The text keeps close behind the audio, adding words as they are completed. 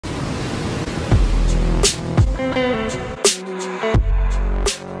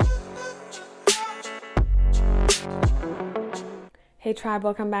Hey tribe,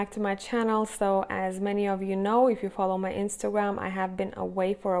 welcome back to my channel. So as many of you know, if you follow my Instagram, I have been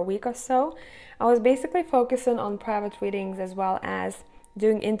away for a week or so. I was basically focusing on private readings as well as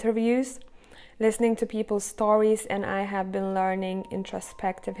doing interviews, listening to people's stories, and I have been learning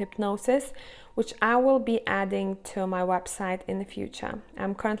introspective hypnosis, which I will be adding to my website in the future.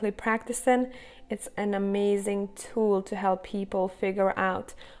 I'm currently practicing. It's an amazing tool to help people figure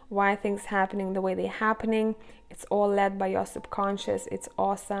out why things happening the way they're happening. It's all led by your subconscious. It's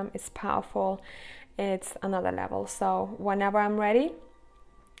awesome. It's powerful. It's another level. So whenever I'm ready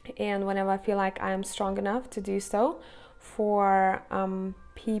and whenever I feel like I am strong enough to do so for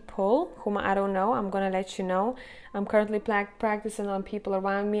people whom I don't know, I'm going to let you know. I'm currently practicing on people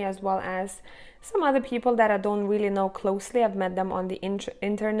around me as well as some other people that I don't really know closely. I've met them on the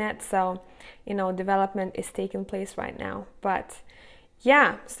internet. So, you know, development is taking place right now. But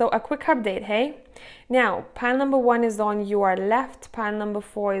yeah, so a quick update, hey? Now, pile number 1 is on your left, pile number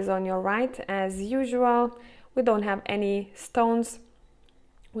 4 is on your right. As usual, we don't have any stones,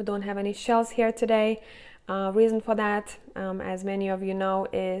 we don't have any shells here today. Reason for that, as many of you know,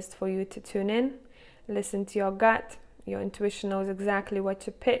 is for you to tune in, listen to your gut. Your intuition knows exactly what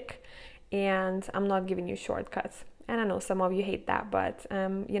to pick, and I'm not giving you shortcuts. And I know some of you hate that, but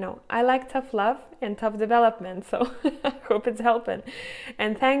you know, I like tough love and tough development, so I hope it's helping.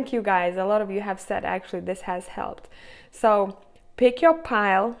 And thank you guys. A lot of you have said actually this has helped. So pick your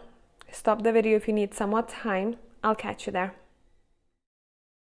pile, stop the video if you need some more time. I'll catch you there.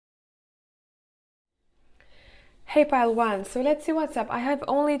 Hey pile 1, so let's see what's up. I have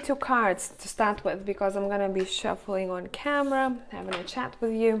only 2 cards to start with because I'm gonna be shuffling on camera, having a chat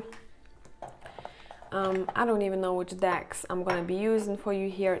with you. I don't even know which decks I'm gonna be using for you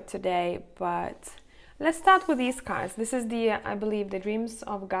here today, but let's start with these cards. This is the, I believe, the Dreams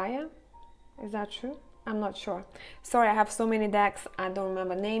of Gaia. Is that true? I'm not sure. Sorry, I have so many decks, I don't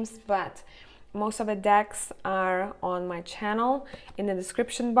remember names, but most of the decks are on my channel in the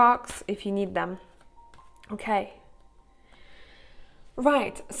description box if you need them. Okay.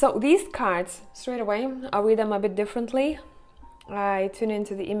 Right, so these cards, straight away, I'll read them a bit differently. I tune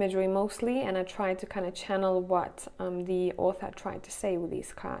into the imagery mostly, and I try to kind of channel what the author tried to say with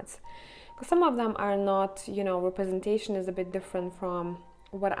these cards. Because some of them are not, you know, representation is a bit different from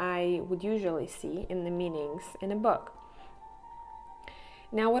what I would usually see in the meanings in a book.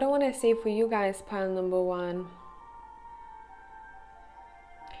 Now, what I want to say for you guys, pile number 1.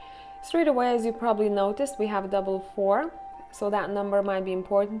 Straight away, as you probably noticed, we have double 4. So that number might be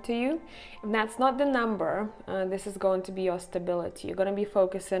important to you. If that's not the number, this is going to be your stability. You're going to be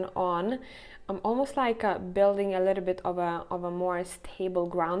focusing on almost like building a little bit of a more stable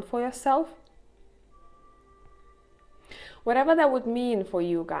ground for yourself. Whatever that would mean for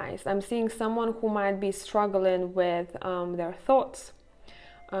you guys. I'm seeing someone who might be struggling with their thoughts.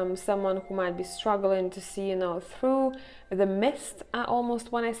 Someone who might be struggling to see, you know, through the mist, I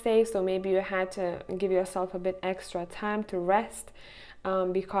almost want to say. So maybe you had to give yourself a bit extra time to rest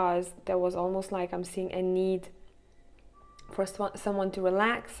because there was almost like I'm seeing a need for someone to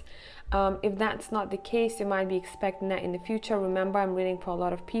relax. If that's not the case, you might be expecting that in the future. Remember, I'm reading for a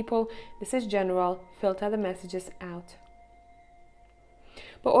lot of people. This is general. Filter the messages out.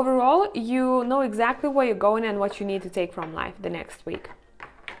 But overall, you know exactly where you're going and what you need to take from life the next week.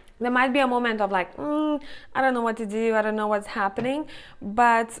 There might be a moment of like, I don't know what to do, I don't know what's happening.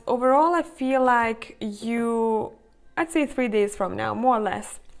 But overall, I feel like you, I'd say 3 days from now, more or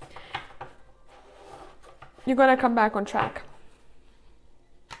less, you're gonna come back on track.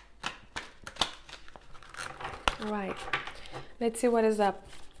 All right, let's see what is up.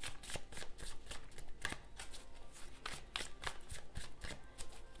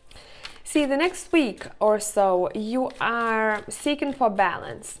 See, the next week or so, you are seeking for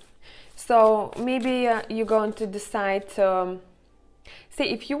balance. So maybe you're going to decide to, see,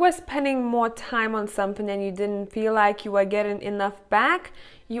 if you were spending more time on something and you didn't feel like you were getting enough back,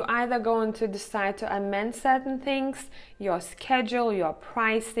 you're either going to decide to amend certain things, your schedule, your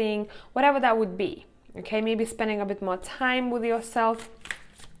pricing, whatever that would be. Okay, maybe spending a bit more time with yourself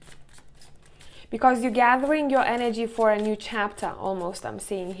because you're gathering your energy for a new chapter almost, I'm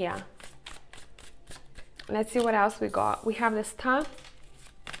seeing here. Let's see what else we got. We have the Star.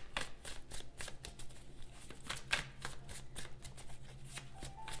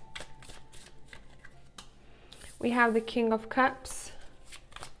 We have the King of Cups.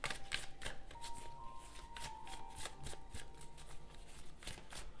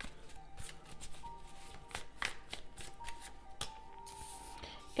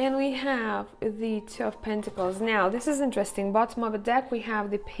 And we have the Two of Pentacles. Now, this is interesting. Bottom of the deck, we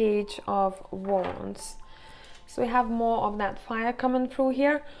have the Page of Wands. So we have more of that fire coming through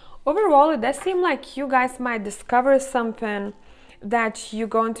here. Overall, it does seem like you guys might discover something that you're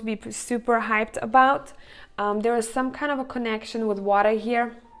going to be super hyped about. There is some kind of a connection with water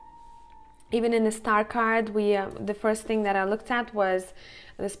here. Even in the star card, the first thing that I looked at was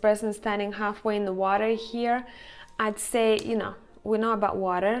this person standing halfway in the water here. I'd say, you know, we know about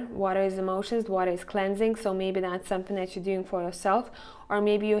water. Water is emotions, water is cleansing, so maybe that's something that you're doing for yourself, or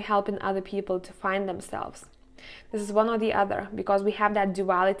maybe you're helping other people to find themselves. This is one or the other, because we have that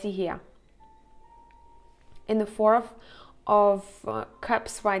duality here. In the Four of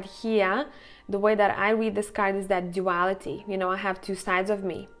Cups right here, the way that I read this card is that duality. You know, I have two sides of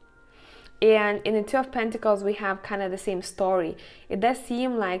me. And in the Two of Pentacles, we have kind of the same story. It does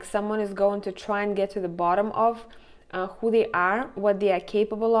seem like someone is going to try and get to the bottom of who they are, what they are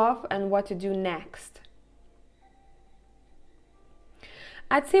capable of, and what to do next.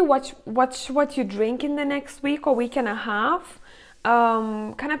 I'd say watch what you drink in the next week or week and a half.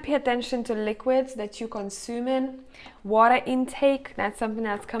 Kind of pay attention to liquids that you're consuming, water intake, that's something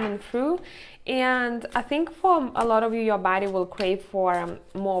that's coming through. And I think for a lot of you, your body will crave for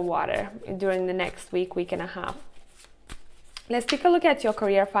more water during the next week, week and a half. Let's take a look at your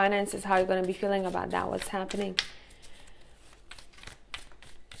career, finances, how you're going to be feeling about that, what's happening.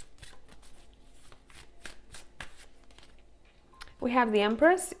 We have the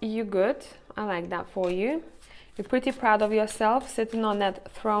Empress. You good. I like that for you. You're pretty proud of yourself sitting on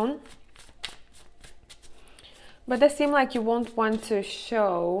that throne. But it seems like you won't want to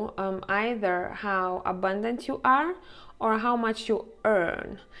show either how abundant you are or how much you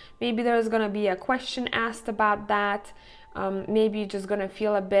earn. Maybe there's going to be a question asked about that. Maybe you're just going to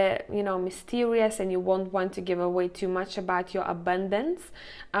feel a bit, you know, mysterious, and you won't want to give away too much about your abundance.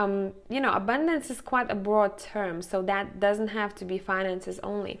 You know, abundance is quite a broad term, so that doesn't have to be finances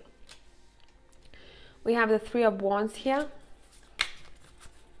only. We have the Three of Wands here.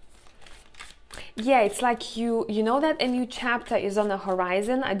 Yeah, it's like you know that a new chapter is on the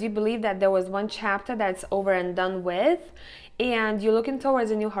horizon. I do believe that there was one chapter that's over and done with, and you're looking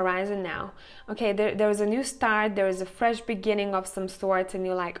towards a new horizon now. Okay, there's a new start, there is a fresh beginning of some sort, and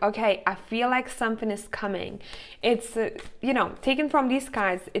you're like, okay, I feel like something is coming. It's, you know, taken from these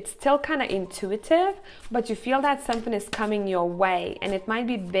cards, it's still kind of intuitive, but you feel that something is coming your way, and it might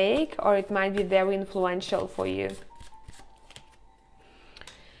be big or it might be very influential for you.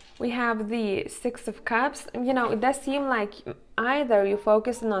 We have the Six of Cups. You know, it does seem like either you're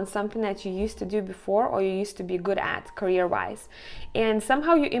focusing on something that you used to do before or you used to be good at career-wise. And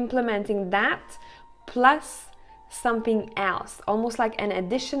somehow you're implementing that plus something else, almost like an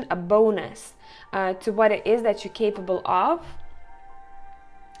addition, a bonus to what it is that you're capable of.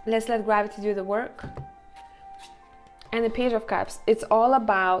 Let's let gravity do the work. And the Page of Cups, it's all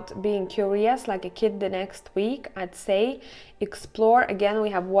about being curious, like a kid the next week, I'd say. Explore. Again, we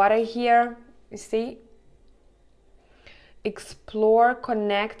have water here, you see? Explore,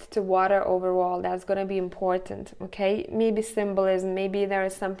 connect to water overall. That's going to be important, okay? Maybe symbolism, maybe there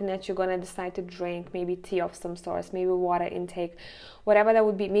is something that you're going to decide to drink, maybe tea of some sort, maybe water intake, whatever that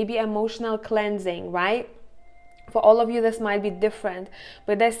would be. Maybe emotional cleansing, right? For all of you, this might be different,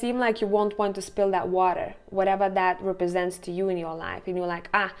 but they seem like you won't want to spill that water, whatever that represents to you in your life. And you're like,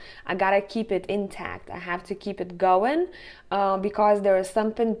 I gotta keep it intact. I have to keep it going because there is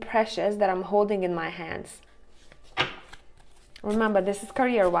something precious that I'm holding in my hands. Remember, this is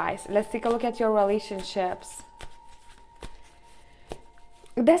career-wise. Let's take a look at your relationships.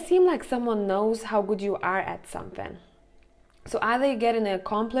 It does seem like someone knows how good you are at something. So either you're getting a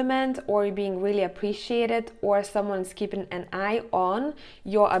compliment or you're being really appreciated, or someone's keeping an eye on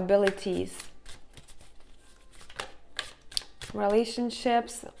your abilities.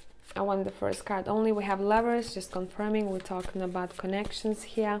 Relationships. I want the first card only. We have Lovers, just confirming we're talking about connections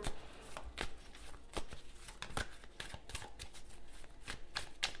here.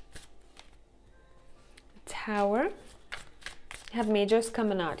 Tower. Have majors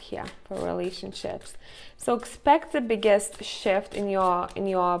coming out here for relationships. So expect the biggest shift in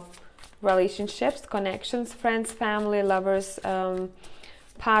your relationships, connections, friends, family, lovers,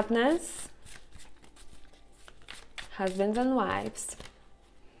 partners, husbands and wives.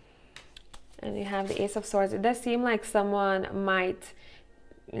 And you have the Ace of Swords. It does seem like someone might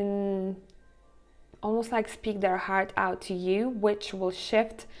almost like speak their heart out to you, which will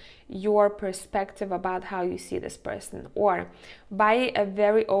shift your perspective about how you see this person. Or by a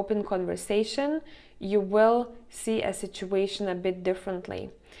very open conversation, you will see a situation a bit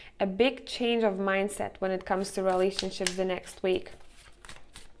differently. A big change of mindset when it comes to relationships the next week.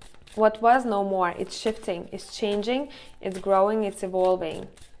 What was no more, it's shifting, it's changing, it's growing, it's evolving.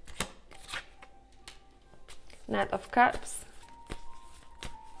 Knight of Cups.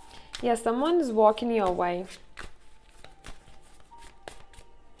 Yeah, someone is walking your way.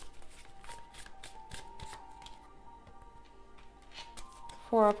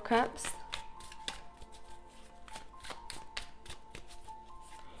 Four of Cups.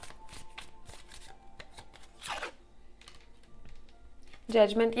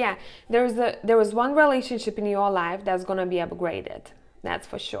 Judgment. Yeah, there was one relationship in your life that's gonna be upgraded. That's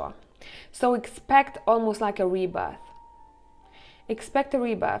for sure. So expect almost like a rebirth. Expect a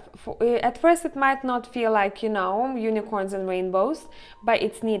rebirth. At first it might not feel like, you know, unicorns and rainbows, but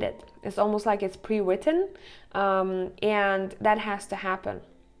it's needed. It's almost like it's pre-written, and that has to happen.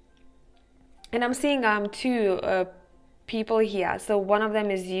 And I'm seeing two people here. So one of them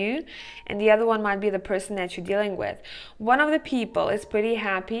is you, and the other one might be the person that you're dealing with. One of the people is pretty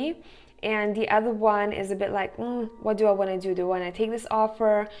happy, and the other one is a bit like, what do I want to do? Do I want to take this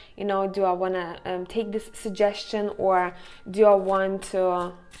offer? You know, do I want to take this suggestion, or do I want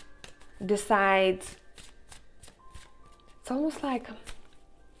to decide? It's almost like,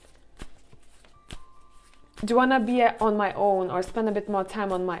 do I want to be on my own or spend a bit more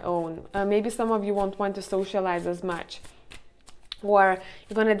time on my own? Maybe some of you won't want to socialize as much, or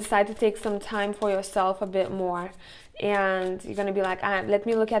you're going to decide to take some time for yourself a bit more, and you're going to be like, let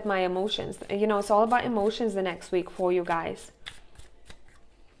me look at my emotions. You know, it's all about emotions the next week for you guys.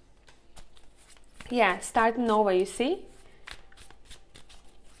 Yeah, starting over, you see?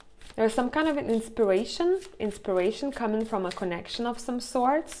 There's some kind of an inspiration coming from a connection of some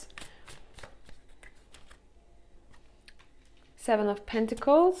sorts. Seven of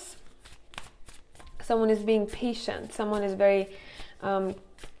Pentacles. Someone is being patient. Someone is very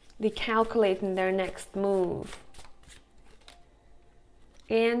they calculating their next move.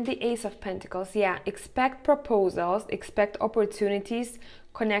 And the Ace of Pentacles. Yeah, expect proposals, expect opportunities,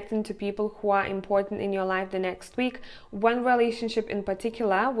 connecting to people who are important in your life the next week. One relationship in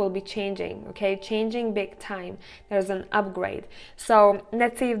particular will be changing, okay? Changing big time. There's an upgrade. So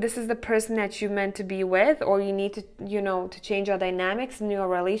let's say if this is the person that you're meant to be with, or you need to, you know, to change your dynamics in your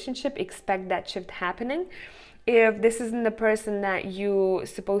relationship, expect that shift happening. If this isn't the person that you're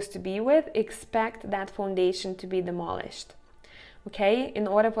supposed to be with, expect that foundation to be demolished, okay, in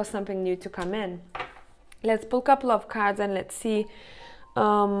order for something new to come in. Let's pull a couple of cards and let's see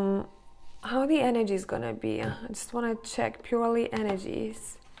how the energy is gonna be. I just want to check purely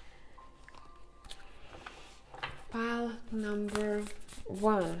energies. Pile number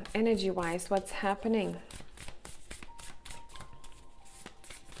 1, energy wise, what's happening?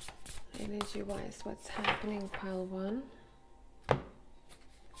 Energy wise, what's happening? Pile 1.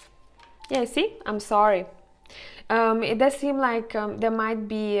 Yeah, see, I'm sorry. It does seem like there might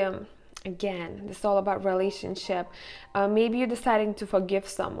be again, this is all about relationship. Maybe you're deciding to forgive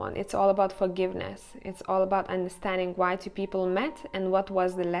someone. It's all about forgiveness. It's all about understanding why two people met and what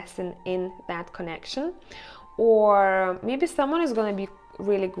was the lesson in that connection. Or maybe someone is going to be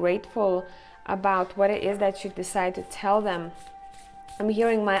really grateful about what it is that you decide to tell them. I'm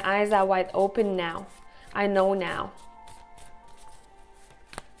hearing my eyes are wide open now. I know now.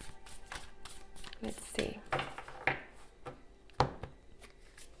 Let's see.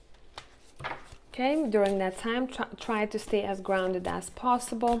 Okay, during that time, try to stay as grounded as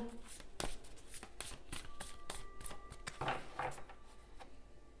possible.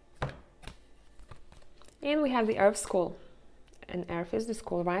 And we have the Earth School. And Earth is the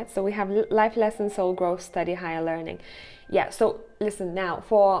school, right? So we have life lessons, soul growth, study, higher learning. Yeah, so listen now,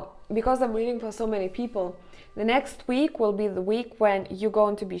 because I'm reading for so many people, the next week will be the week when you're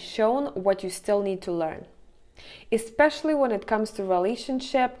going to be shown what you still need to learn. Especially when it comes to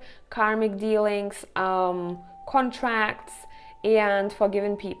relationship, karmic dealings, contracts, and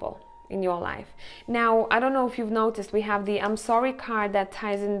forgiving people in your life. Now, I don't know if you've noticed, we have the I'm sorry card that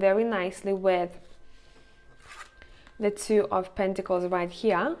ties in very nicely with the Two of Pentacles right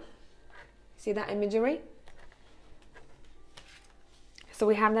here. See that imagery? So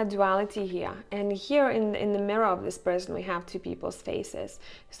we have that duality here, and here in the mirror of this person we have two people's faces.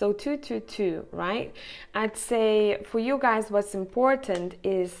 So 2, 2, 2, right? I'd say for you guys what's important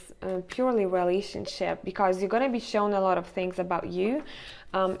is purely relationship, because you're going to be shown a lot of things about you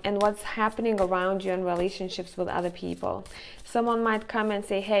and what's happening around you in relationships with other people. Someone might come and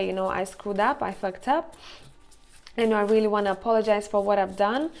say, hey, you know, I screwed up, I fucked up, And I really want to apologize for what I've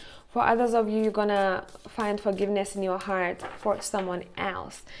done. For others of you, you're gonna find forgiveness in your heart for someone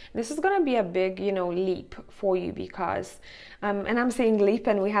else. This is gonna be a big, you know, leap for you, because and I'm saying leap,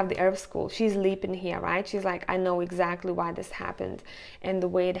 and we have the Earth School. She's leaping here, right? She's like, I know exactly why this happened and the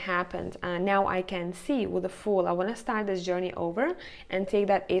way it happened. Now I can see with the Fool. I want to start this journey over and take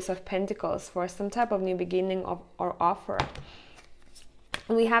that Ace of Pentacles for some type of new beginning or offer.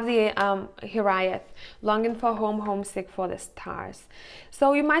 We have the 𝒅𝒂𝒓, longing for home, homesick for the stars.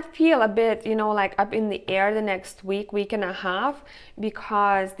 So you might feel a bit, you know, like up in the air the next week and a half,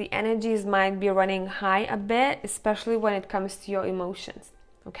 because the energies might be running high a bit, especially when it comes to your emotions.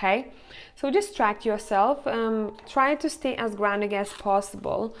 Okay, so distract yourself. Try to stay as grounded as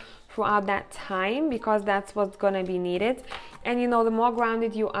possible throughout that time, because that's what's gonna be needed. And you know, the more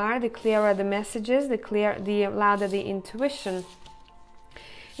grounded you are, the clearer the messages, the louder the intuition.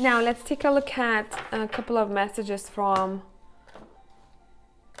 Now let's take a look at a couple of messages from,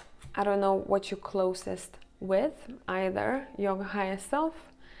 I don't know what you're closest with, either your higher self,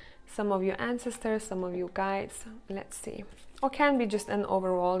 some of your ancestors, some of your guides. Let's see. Or can be just an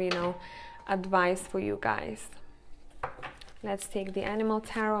overall, you know, advice for you guys. Let's take the Animal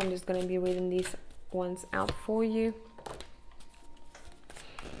Tarot. I'm just going to be reading these ones out for you.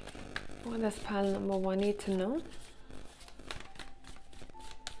 What does pile number 1 need to know?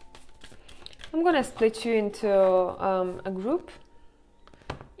 I'm going to split you into a group,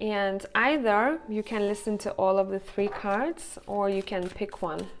 and either you can listen to all of the 3 cards, or you can pick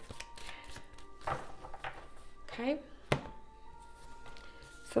one. Okay,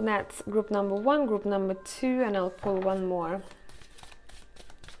 so that's group number 1, group number 2, and I'll pull one more.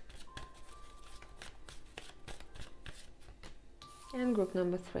 And group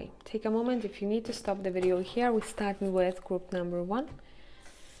number 3. Take a moment if you need to stop the video here. We're starting with group number 1.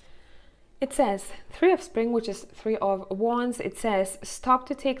 It says 3 of Spring, which is 3 of Wands. It says stop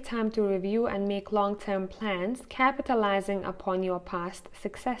to take time to review and make long-term plans, capitalizing upon your past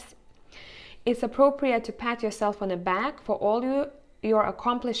success. It's appropriate to pat yourself on the back for all your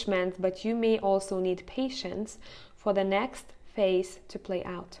accomplishments, but you may also need patience for the next phase to play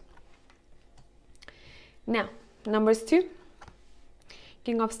out. Now, numbers 2.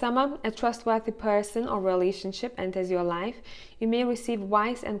 King of Summer, a trustworthy person or relationship enters your life. You may receive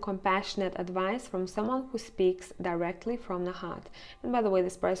wise and compassionate advice from someone who speaks directly from the heart. And by the way,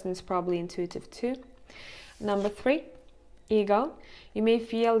 this person is probably intuitive too. Number 3, Ego. You may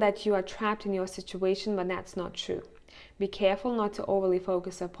feel that you are trapped in your situation, but that's not true. Be careful not to overly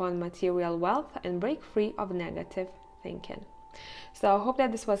focus upon material wealth and break free of negative thinking. So I hope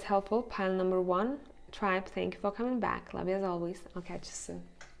that this was helpful. Pile number 1. Tribe, thank you for coming back. Love you as always. I'll catch you soon.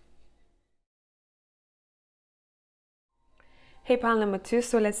 Hey, pile number 2.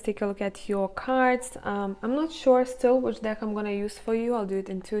 So let's take a look at your cards. I'm not sure still which deck I'm going to use for you. I'll do it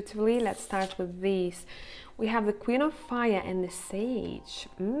intuitively. Let's start with these. We have the Queen of Fire and the Sage.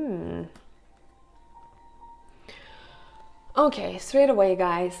 Okay, straight away,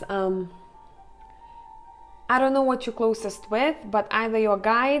 guys. I don't know what you're closest with, but either your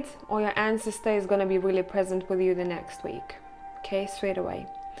guide or your ancestor is going to be really present with you the next week. Okay, straight away.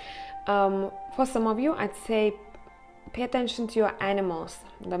 For some of you, I'd say pay attention to your animals,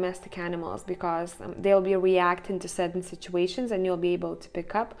 domestic animals, because they'll be reacting to certain situations and you'll be able to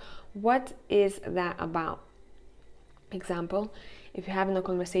pick up what is that about. Example, if you're having a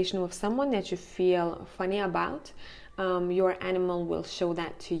conversation with someone that you feel funny about, your animal will show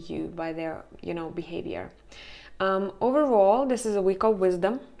that to you by their, you know, behavior. Overall, this is a week of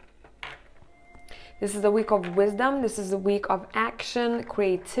wisdom. This is a week of wisdom. This is a week of action,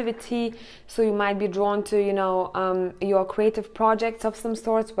 creativity. So you might be drawn to, you know, your creative projects of some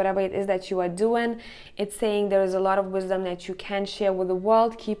sorts, whatever it is that you are doing. It's saying there is a lot of wisdom that you can share with the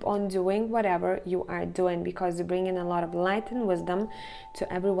world. Keep on doing whatever you are doing, because you bring in a lot of light and wisdom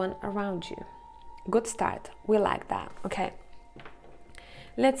to everyone around you. Good start. We like that. Okay.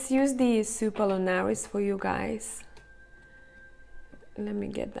 Let's use the Super Lunaris for you guys. Let me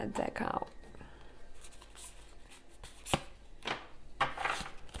get that deck out.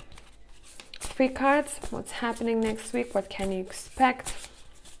 Three cards. What's happening next week? What can you expect?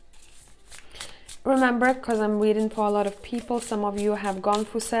 Remember, because I'm reading for a lot of people, some of you have gone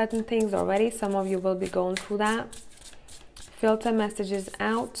through certain things already. Some of you will be going through that. Filter messages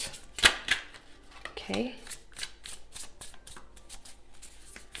out. Okay.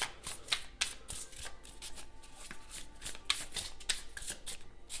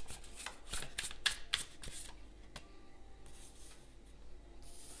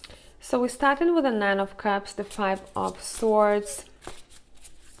 So we started with the 9 of Cups, the 5 of Swords,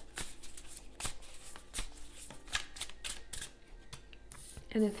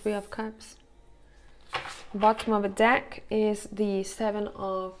 and the Three of Cups. Bottom of the deck is the Seven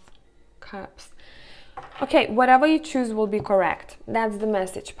of Cups. Okay, whatever you choose will be correct. That's the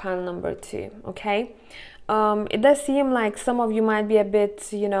message, pile number 2, okay? It does seem like some of you might be a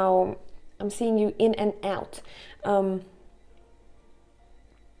bit, you know, I'm seeing you in and out.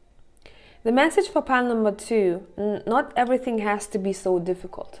 The message for pile number 2, not everything has to be so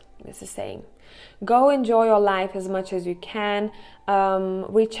difficult, this is saying. Go enjoy your life as much as you can.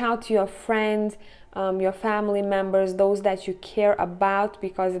 Reach out to your friends, your family members, those that you care about,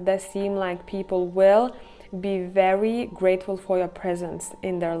 because it does seem like people will be very grateful for your presence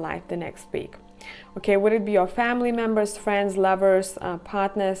in their life the next week. Okay, would it be your family members, friends, lovers,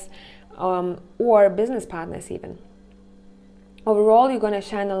 partners, or business partners even? Overall, you're going to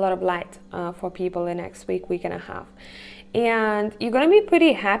shine a lot of light for people the next week, week and a half. And you're going to be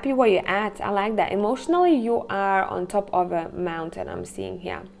pretty happy where you're at. I like that. Emotionally, you are on top of a mountain, I'm seeing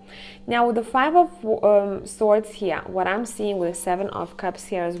here. Now, with the Five of Swords here, what I'm seeing with the Seven of Cups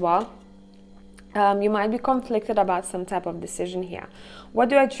here as well, you might be conflicted about some type of decision here. What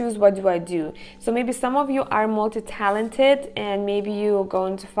do I choose? What do I do? So maybe some of you are multi-talented, and maybe you're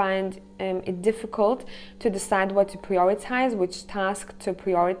going to find it difficult to decide what to prioritize, which task to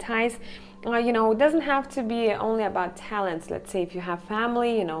prioritize. You know, it doesn't have to be only about talents. Let's say if you have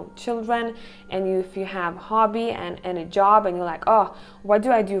family, you know, children, and if you have hobby and a job, and you're like, oh, what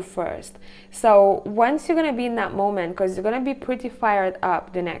do I do first? So once you're going to be in that moment, because you're going to be pretty fired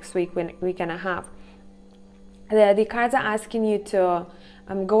up the next week and a half, the cards are asking you to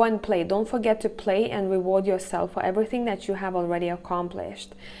go and play. Don't forget to play and reward yourself for everything that you have already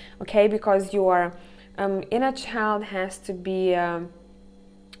accomplished. Okay, because your inner child has to be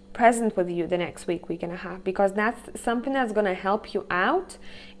present with you the next week and a half, because that's something that's going to help you out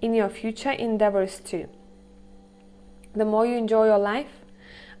in your future endeavors too. The more you enjoy your life,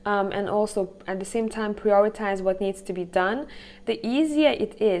 and also at the same time prioritize what needs to be done, the easier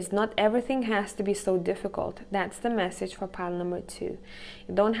it is. Not everything has to be so difficult. That's the message for pile number 2.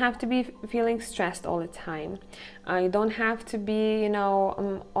 You don't have to be feeling stressed all the time. You don't have to be, you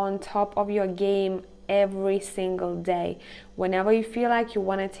know, on top of your game every single day. Whenever you feel like you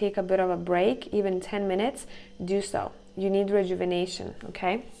want to take a bit of a break, even 10 minutes, do so. You need rejuvenation,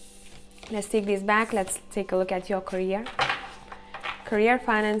 okay? Let's take these back. Let's take a look at your career. Career,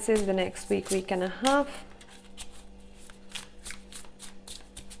 finances, the next week and a half.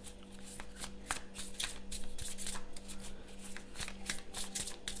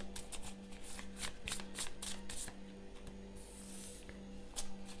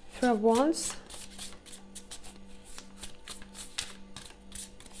 Three of Wands.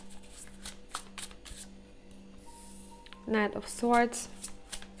 Knight of Swords.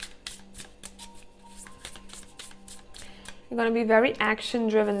 You're going to be very action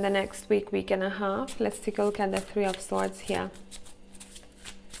driven the next week and a half. Let's take a look at the Three of Swords here.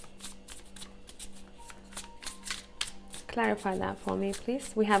 Clarify that for me,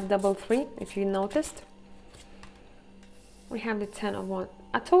 please. We have double 3, if you noticed. We have the 10 of Wands.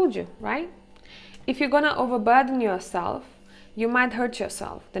 I told you, right? If you're going to overburden yourself, you might hurt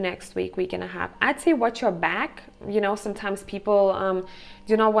yourself the next week and a half. I'd say watch your back. You know, sometimes people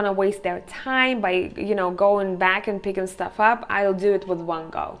do not want to waste their time by, you know, going back and picking stuff up. I'll do it with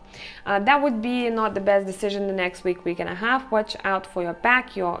one go. That would be not the best decision the next week and a half. Watch out for your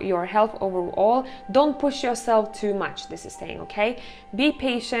back, your health overall. Don't push yourself too much, this is saying, okay? Be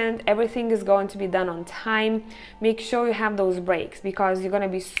patient. Everything is going to be done on time. Make sure you have those breaks, because you're going to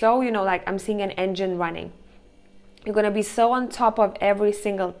be so, you know, like I'm seeing an engine running. You're going to be so on top of every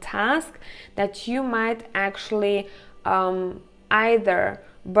single task that you might actually either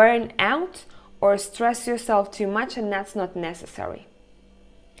burn out or stress yourself too much, and that's not necessary.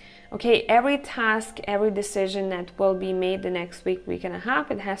 Okay, every task, every decision that will be made the next week and a half,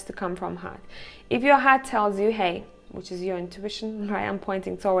 it has to come from heart. If your heart tells you, hey, which is your intuition, right? I'm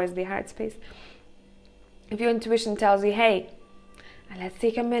pointing towards the heart space. If your intuition tells you, hey, let's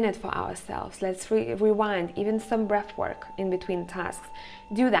take a minute for ourselves. Let's rewind, even some breath work in between tasks.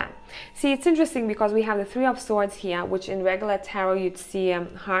 Do that. See, it's interesting because we have the Three of Swords here, which in regular tarot you'd see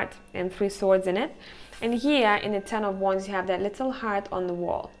heart and 3 swords in it. And here in the 10 of Wands, you have that little heart on the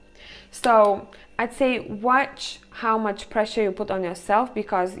wall. So I'd say watch how much pressure you put on yourself,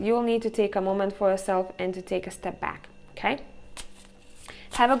 because you'll need to take a moment for yourself and to take a step back, okay?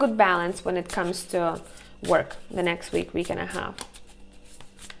 Have a good balance when it comes to work the next week and a half.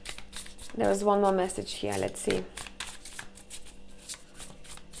 There was one more message here. Let's see.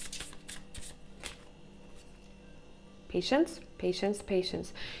 Patience, patience,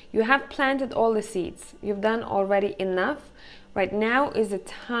 patience. You have planted all the seeds. You've done already enough. Right now is the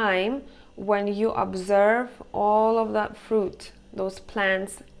time when you observe all of that fruit, those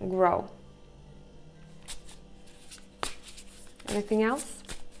plants grow. Anything else?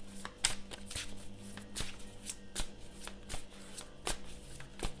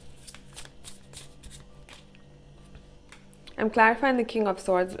 I'm clarifying the King of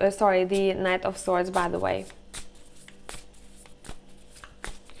Swords, the Knight of Swords, by the way.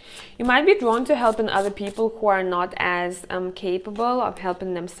 You might be drawn to helping other people who are not as capable of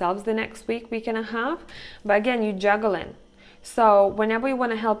helping themselves the next week and a half. But again, you're juggling. So whenever you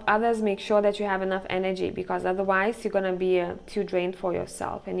want to help others, make sure that you have enough energy, because otherwise you're going to be too drained for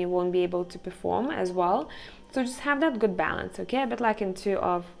yourself and you won't be able to perform as well. So just have that good balance, okay? A bit like in Two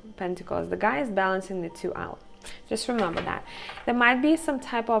of Pentacles. The guy is balancing the two out. Just remember that. There might be some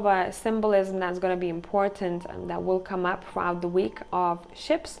type of a symbolism that's going to be important and that will come up throughout the week of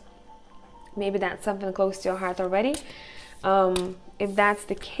ships. Maybe that's something close to your heart already. If that's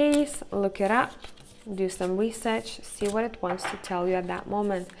the case, look it up, do some research, see what it wants to tell you at that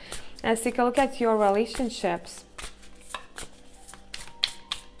moment. Let's take a look at your relationships.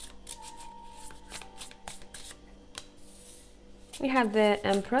 We have the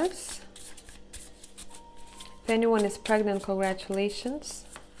Empress. If anyone is pregnant, congratulations.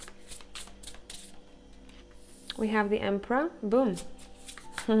 We have the Emperor. Boom.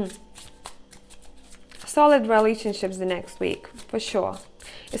 Solid relationships the next week, for sure.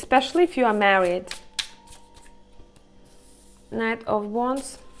 Especially if you are married. Knight of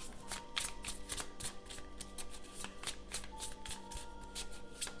Wands.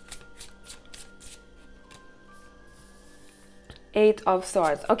 Eight of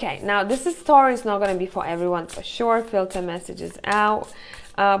Swords. Okay, now this story is not going to be for everyone for sure. Filter messages out.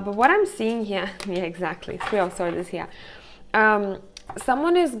 But what I'm seeing here, yeah, exactly. Three of Swords is here.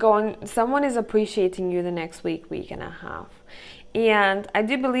 Someone is appreciating you the next week and a half. And I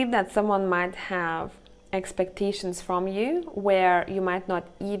do believe that someone might have expectations from you where you might not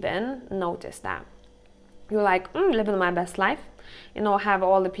even notice that. You're like, living my best life. You know, have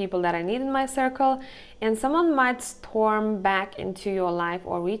all the people that I need in my circle, and someone might storm back into your life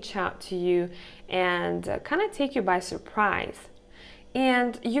or reach out to you and kind of take you by surprise.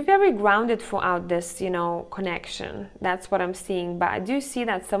 And you're very grounded throughout this, you know, connection. That's what I'm seeing. But I do see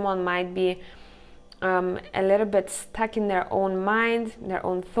that someone might be a little bit stuck in their own mind, their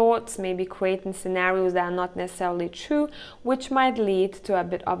own thoughts, maybe creating scenarios that are not necessarily true, which might lead to a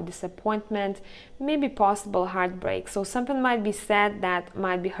bit of disappointment, maybe possible heartbreak. So something might be said that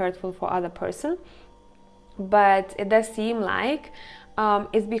might be hurtful for other person, but it does seem like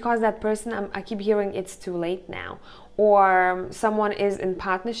it's because that person, I keep hearing it's too late now. Or someone is in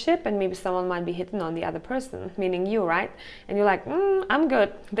partnership and maybe someone might be hitting on the other person, meaning you, right? And you're like, I'm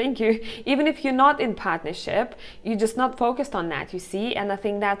good, thank you. Even if you're not in partnership, you're just not focused on that, you see? And I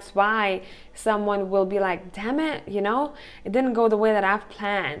think that's why someone will be like, damn it, you know, it didn't go the way that I've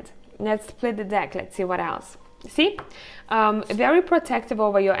planned. Let's split the deck, let's see what else. See, very protective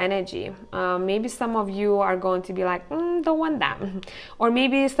over your energy. Maybe some of you are going to be like, don't want that. Or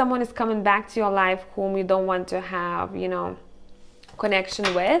maybe someone is coming back to your life whom you don't want to have, you know,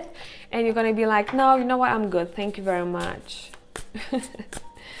 connection with. And you're going to be like, no, you know what, I'm good. Thank you very much.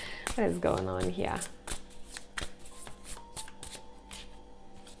 What is going on here?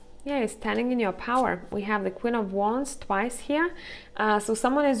 Yeah, you're standing in your power. We have the Queen of Wands twice here. So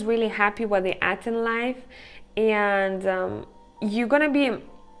someone is really happy where they're at in life. And you're gonna be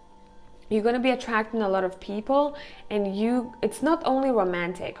attracting a lot of people, and it's not only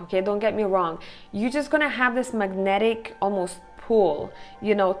romantic, okay, don't get me wrong, you're just gonna have this magnetic almost pull,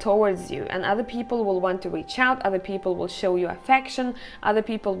 you know, towards you, and other people will want to reach out, other people will show you affection, other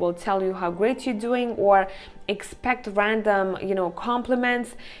people will tell you how great you're doing or expect random, you know,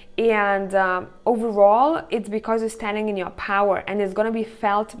 compliments. And overall it's because you're standing in your power, and it's going to be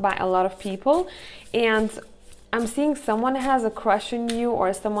felt by a lot of people. And I'm seeing someone has a crush on you,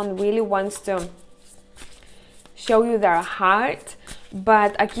 or someone really wants to show you their heart,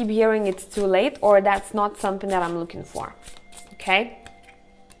 but I keep hearing it's too late, or that's not something that I'm looking for. Okay,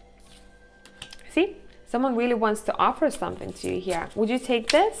 see, someone really wants to offer something to you here. Would you take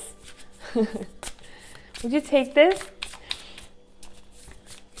this? Would you take this?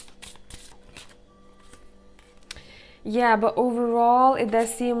 Yeah, but overall it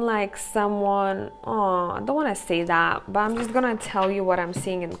does seem like someone, oh, I don't want to say that, but I'm just gonna tell you what I'm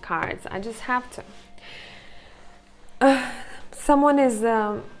seeing in cards. I just have to. Someone is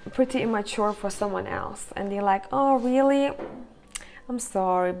pretty immature for someone else, and they're like, oh really, I'm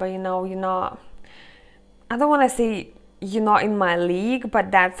sorry, but you know, you're not, I don't want to say you're not in my league, but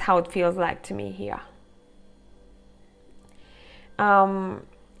that's how it feels like to me here.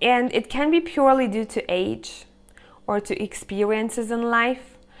 And it can be purely due to age or to experiences in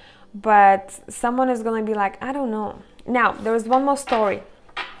life, but someone is going to be like, I don't know. Now, there's one more story.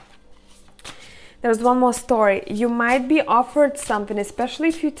 There's one more story. You might be offered something, especially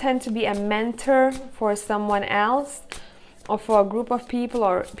if you tend to be a mentor for someone else or for a group of people,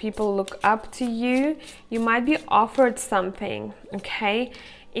 or people look up to you. You might be offered something, okay?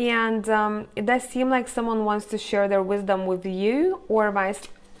 And it does seem like someone wants to share their wisdom with you, or vice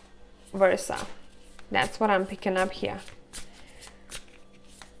versa. That's what I'm picking up here.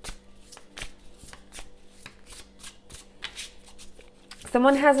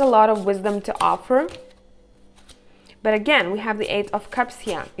 Someone has a lot of wisdom to offer. But again, we have the 8 of Cups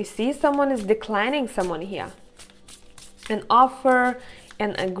here. You see, someone is declining someone here. An offer,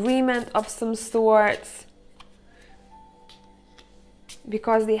 an agreement of some sort,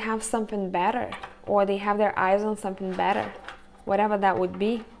 because they have something better, or they have their eyes on something better, whatever that would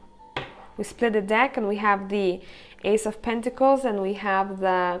be. We split the deck and we have the Ace of Pentacles and we have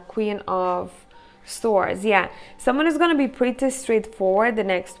the Queen of Swords. Yeah, someone is going to be pretty straightforward the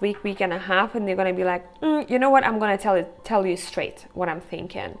next week and a half, and they're going to be like, you know what, I'm going to tell you straight what I'm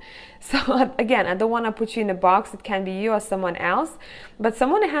thinking. So again, I don't want to put you in a box. It can be you or someone else, but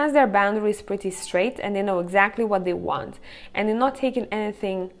someone has their boundaries pretty straight and they know exactly what they want, and they're not taking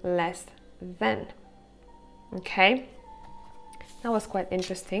anything less than. Okay, that was quite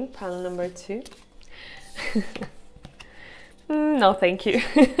interesting. Pile number 2. No, thank you.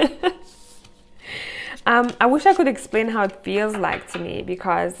 I wish I could explain how it feels like to me,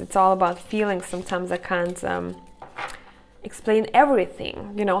 because it's all about feelings. Sometimes I can't explain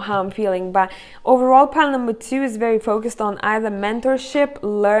everything, you know, how I'm feeling. But overall, pile number 2 is very focused on either mentorship,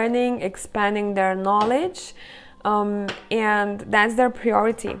 learning, expanding their knowledge, and that's their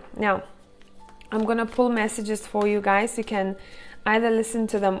priority. Now, I'm gonna pull messages for you guys. You can either listen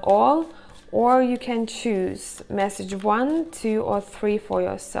to them all, or you can choose message 1, 2, or 3 for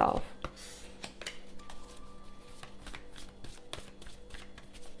yourself.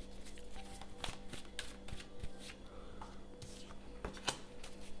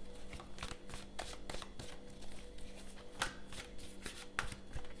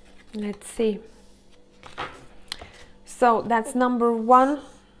 Let's see. So that's number 1,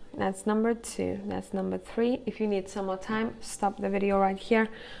 that's number 2, that's number 3. If you need some more time, stop the video right here.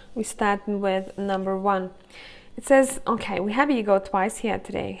 We're starting with number 1. It says, okay, we have ego twice here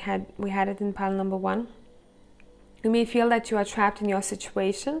today. We had it in pile number 1. You may feel that you are trapped in your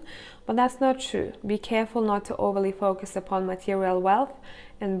situation, but that's not true. Be careful not to overly focus upon material wealth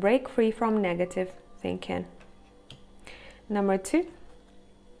and break free from negative thinking. Number 2.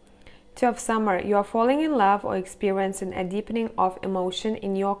 2 of Summer, you are falling in love or experiencing a deepening of emotion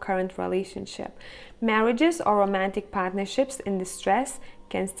in your current relationship. Marriages or romantic partnerships in distress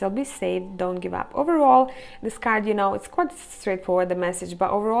can still be saved. Don't give up. Overall, this card, you know, it's quite straightforward, the message,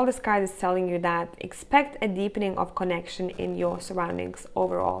 but overall this card is telling you that expect a deepening of connection in your surroundings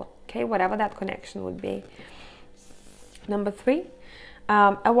overall, okay, whatever that connection would be. Number 3.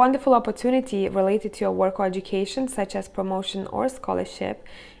 A wonderful opportunity related to your work or education, such as promotion or scholarship,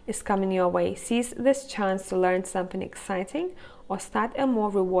 is coming your way. Seize this chance to learn something exciting or start a more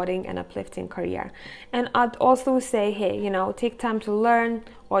rewarding and uplifting career. And I'd also say, hey, you know, take time to learn,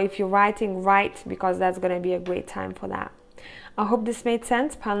 or if you're writing, write, because that's going to be a great time for that. I hope this made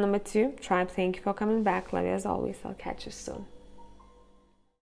sense. Pile number 2. Tribe, thank you for coming back. Love you as always. I'll catch you soon.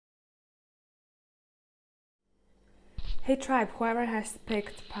 Hey Tribe, whoever has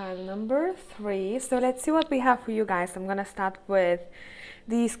picked pile number 3. So let's see what we have for you guys. I'm gonna start with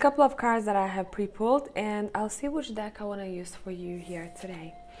these couple of cards that I have pre-pulled, and I'll see which deck I want to use for you here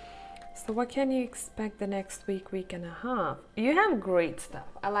today. So what can you expect the next week and a half? You have great stuff.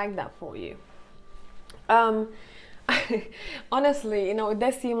 I like that for you. Honestly, you know, it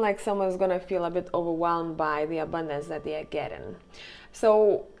does seem like someone's gonna feel a bit overwhelmed by the abundance that they are getting.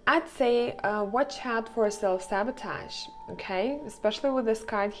 So I'd say watch out for self-sabotage, okay, especially with this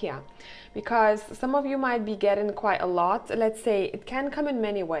card here, because some of you might be getting quite a lot. Let's say it can come in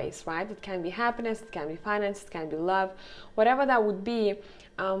many ways, right? It can be happiness, it can be finance, it can be love, whatever that would be.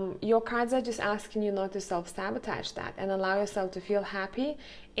 Your cards are just asking you not to self-sabotage that and allow yourself to feel happy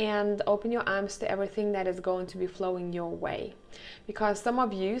and open your arms to everything that is going to be flowing your way. Because some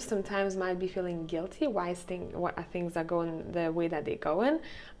of you sometimes might be feeling guilty why things are going the way that they're going.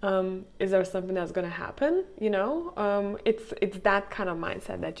 Is there something that's going to happen? You know, it's that kind of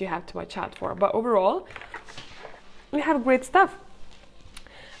mindset that you have to watch out for. But overall, we have great stuff.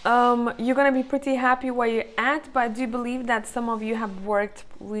 You're gonna be pretty happy where you're at, but I do believe that some of you have worked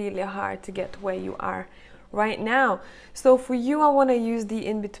really hard to get where you are right now. So for you, I want to use the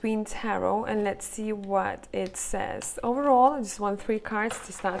In-Between Tarot, and let's see what it says. Overall, I just want 3 cards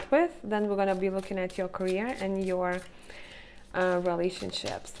to start with. Then we're going to be looking at your career and your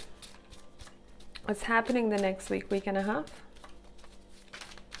relationships. What's happening the next week, week and a half?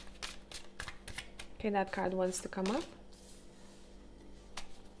 Okay, that card wants to come up.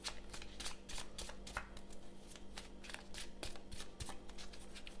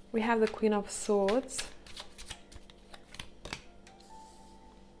 We have the Queen of Swords,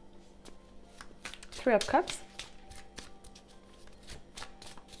 3 of Cups.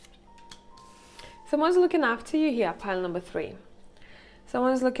 Someone's looking after you here, pile number 3.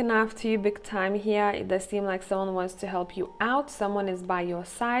 Someone's looking after you big time here. It does seem like someone wants to help you out. Someone is by your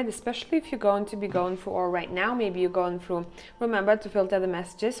side, especially if you're going to be going through, or right now, maybe you're going through. Remember to filter the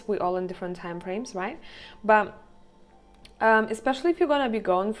messages. We're all in different time frames, right? But especially if you're going to be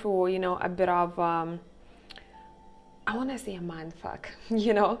going through, you know, a bit of, I want to say a mind fuck,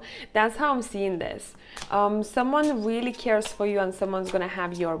 you know, that's how I'm seeing this. Someone really cares for you and someone's going to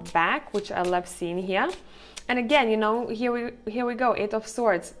have your back, which I love seeing here. And again, you know, here we go, 8 of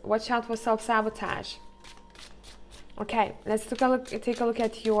Swords. Watch out for self-sabotage. Okay, let's take a look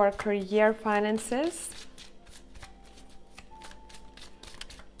at your career, finances.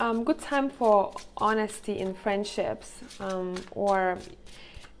 Good time for honesty in friendships, or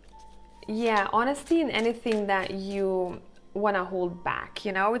yeah, honesty in anything that you want to hold back.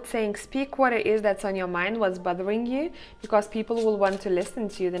 You know, it's saying speak what it is that's on your mind, what's bothering you, because people will want to listen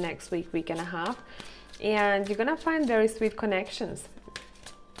to you the next week, week and a half, and you're gonna find very sweet connections.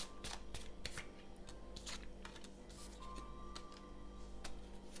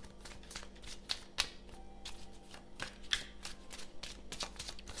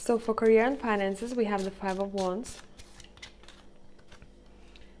 So for career and finances, we have the 5 of Wands.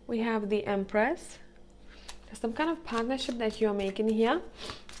 We have the Empress. There's some kind of partnership that you're making here.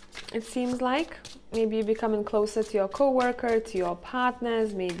 It seems like maybe you're becoming closer to your co-worker, to your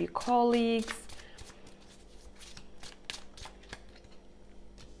partners, maybe colleagues.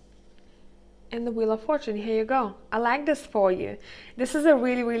 And the Wheel of Fortune, here you go. I like this for you. This is a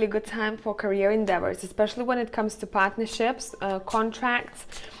really, really good time for career endeavors, especially when it comes to partnerships, contracts,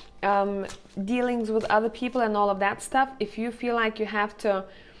 dealings with other people and all of that stuff. If you feel like you have to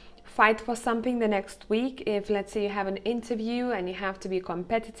fight for something the next week, if let's say you have an interview and you have to be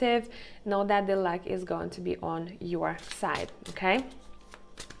competitive, know that the luck is going to be on your side, okay?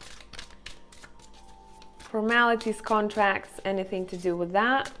 Formalities, contracts, anything to do with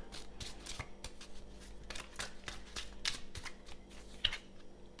that.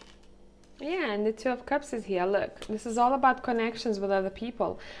 Yeah, and the 2 of Cups is here. Look, this is all about connections with other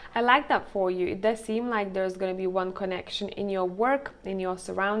people. I like that for you. It does seem like there's going to be one connection in your work, in your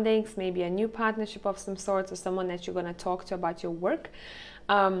surroundings, maybe a new partnership of some sort, or someone that you're going to talk to about your work,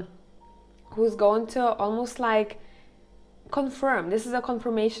 who's going to almost like confirm. This is a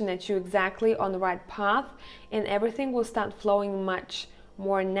confirmation that you're exactly on the right path, and everything will start flowing much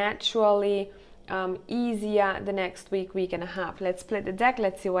more naturally, easier the next week, week and a half. Let's split the deck.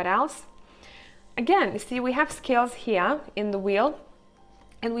 Let's see what else. Again, you see, we have scales here in the wheel,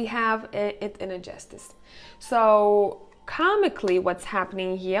 and we have it in a justice. So karmically, what's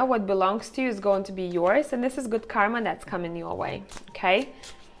happening here, what belongs to you is going to be yours, and this is good karma that's coming your way, okay?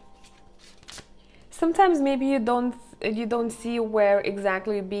 Sometimes maybe you don't see where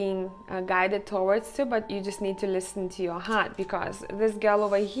exactly you're being guided towards to, but you just need to listen to your heart, because this girl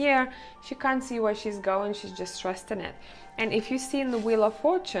over here, she can't see where she's going, she's just trusting it. And if you see in the Wheel of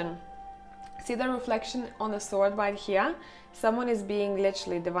Fortune, see the reflection on the sword right here, someone is being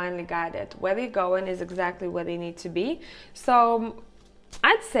literally divinely guided. Where they're going is exactly where they need to be. So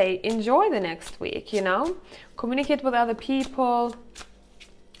I'd say enjoy the next week, you know, communicate with other people,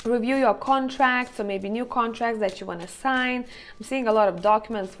 review your contracts, or maybe new contracts that you want to sign. I'm seeing a lot of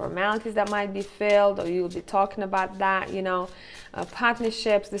documents, formalities that might be filled, or you'll be talking about that, you know,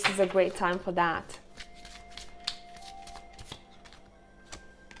 partnerships. This is a great time for that.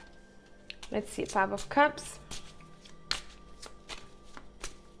 Let's see, 5 of Cups.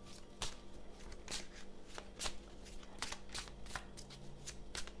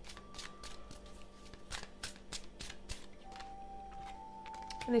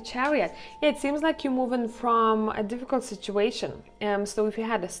 And the Chariot. Yeah, it seems like you're moving from a difficult situation. So if you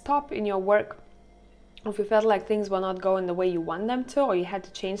had a stop in your work, or if you felt like things were not going the way you want them to, or you had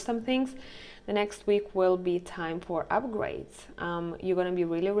to change some things, the next week will be time for upgrades. You're going to be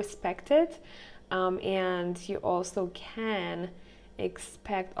really respected, and you also can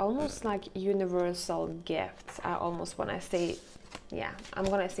expect almost like universal gifts. I almost want to say Yeah, I'm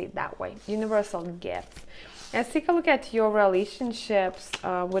gonna say it that way. Universal gifts. Let's take a look at your relationships.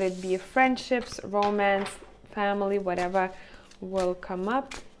 Would it be friendships, romance, family, whatever will come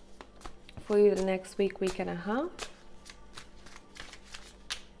up for you the next week and a half.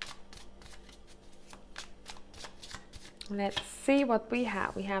 Let's see what we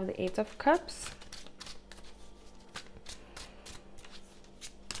have. We have the Eight of Cups.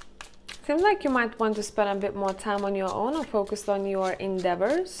 Seems like you might want to spend a bit more time on your own or focus on your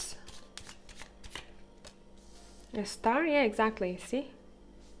endeavors. A Star, yeah, exactly. See?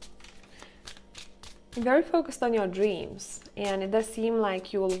 You're very focused on your dreams, and it does seem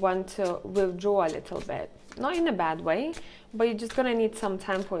like you will want to withdraw a little bit. Not in a bad way, but you're just gonna need some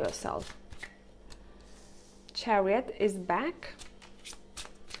time for yourself. Chariot is back.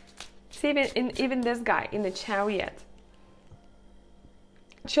 See, even this guy in the Chariot,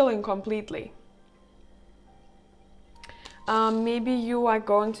 chilling completely. Maybe you are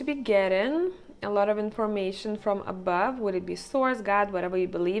going to be getting a lot of information from above. Would it be source, God, whatever you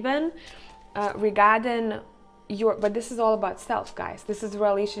believe in, regarding your, but this is all about self, guys. This is a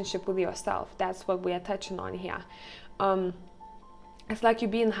relationship with yourself. That's what we are touching on here. It's like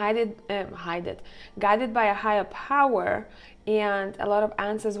you're being guided by a higher power, and a lot of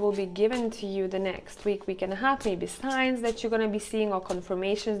answers will be given to you the next week and a half. Maybe signs that you're going to be seeing or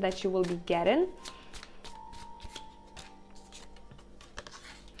confirmations that you will be getting.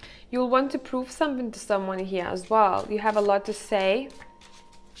 You'll want to prove something to someone here as well. You have a lot to say.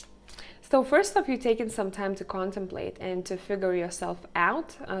 So first off, you're taking some time to contemplate and to figure yourself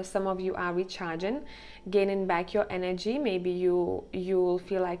out. Some of you are recharging, gaining back your energy. Maybe you'll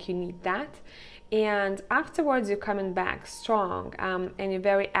feel like you need that. And afterwards, you're coming back strong, and you're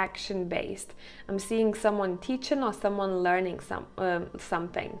very action-based. I'm seeing someone teaching or someone learning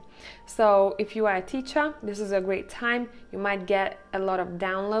something. So if you are a teacher, this is a great time. You might get a lot of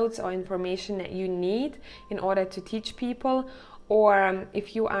downloads or information that you need in order to teach people. Or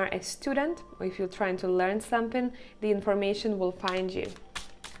if you are a student, or if you're trying to learn something, the information will find you.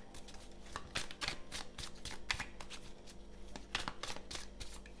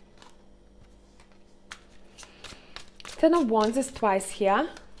 Ten of Wands is twice here.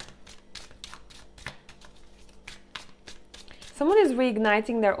 Someone is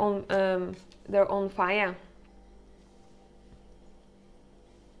reigniting their own fire.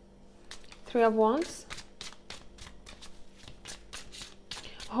 Three of Wands.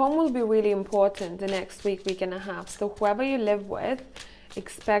 Home will be really important the next week and a half. So whoever you live with,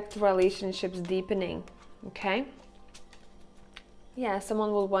 expect relationships deepening, okay? Yeah,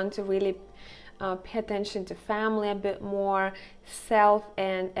 someone will want to really pay attention to family a bit more, self,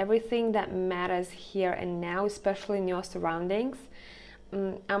 and everything that matters here and now, especially in your surroundings.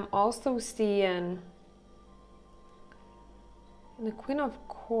 I'm also seeing the Queen of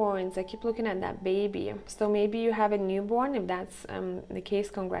Coins. I keep looking at that baby. So maybe you have a newborn. If that's the case,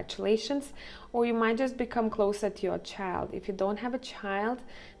 congratulations. Or you might just become closer to your child. If you don't have a child,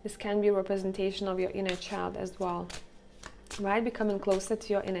 this can be a representation of your inner child as well, right? Becoming closer to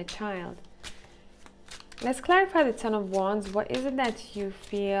your inner child. Let's clarify the Ten of Wands. What is it that you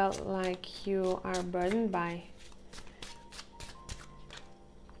feel like you are burdened by?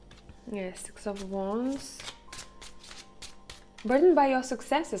 Yeah, Six of Wands. Burdened by your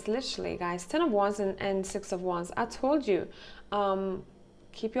successes, literally, guys. Ten of Wands and Six of Wands. I told you,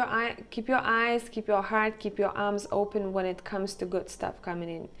 keep your eyes, keep your heart, keep your arms open when it comes to good stuff coming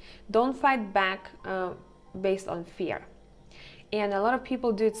in. Don't fight back based on fear. And a lot of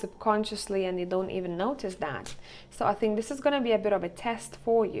people do it subconsciously and they don't even notice that. So I think this is going to be a bit of a test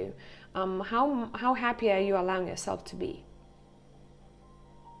for you. How happy are you allowing yourself to be?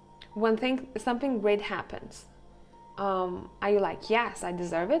 When something great happens, are you like, yes, I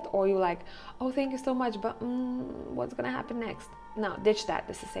deserve it? Or are you like, oh, thank you so much, but what's going to happen next? No, ditch that,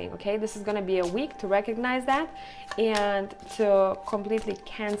 this is saying, okay? This is going to be a week to recognize that and to completely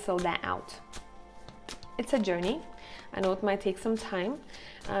cancel that out. It's a journey. I know it might take some time,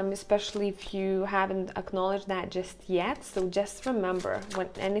 especially if you haven't acknowledged that just yet. So just remember,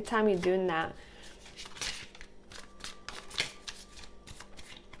 anytime you're doing that.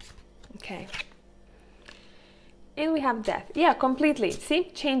 Okay. And we have Death. Yeah, completely.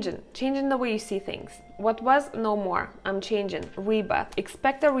 See? Changing the way you see things. What was, no more. I'm changing. Rebirth.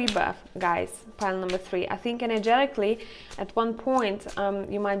 Expect a rebirth, guys. Pile number 3. I think energetically, at one point,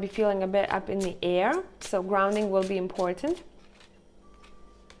 you might be feeling a bit up in the air. So grounding will be important.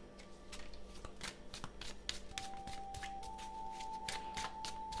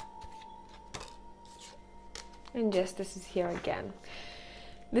 And Justice is here again.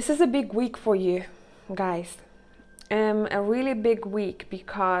 This is a big week for you, guys. a really big week,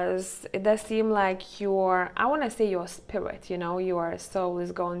 because it does seem like your, I want to say your spirit, you know, your soul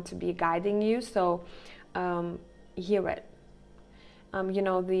is going to be guiding you. So hear it. You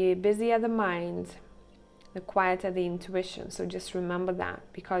know, the busier the mind, the quieter the intuition. So just remember that,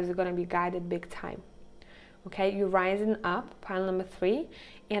 because you're going to be guided big time. Okay, you're rising up, pile number 3,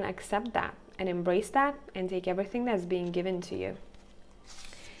 and accept that and embrace that and take everything that's being given to you.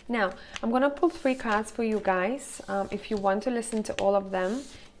 Now, I'm going to pull 3 cards for you guys. If you want to listen to all of them,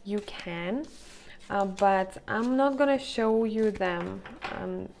 you can. But I'm not going to show you them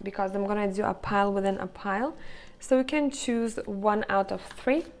because I'm going to do a pile within a pile. So you can choose 1 out of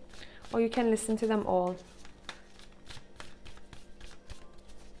 3, or you can listen to them all.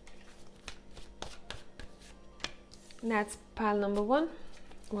 That's pile number 1.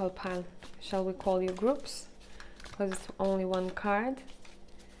 Well, pile, shall we call you groups? Because it's only 1 card.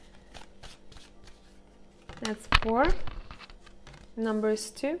 That's 4. Numbers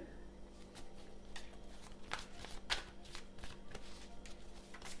 2.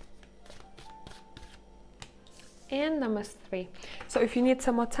 And numbers 3. So if you need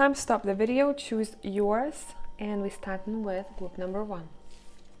some more time, stop the video, choose yours, and we're starting with group number 1.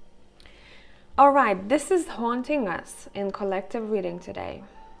 All right, this is haunting us in collective reading today.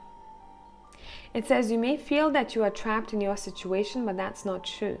 It says, you may feel that you are trapped in your situation, but that's not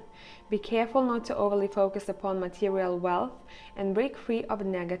true. Be careful not to overly focus upon material wealth and break free of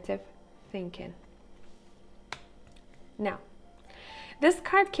negative thinking. Now, this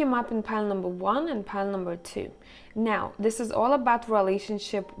card came up in pile number 1 and pile number 2. Now, this is all about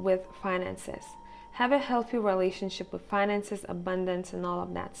relationship with finances. Have a healthy relationship with finances, abundance, and all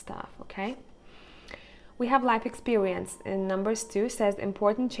of that stuff, okay? We have life experience in numbers 2. Says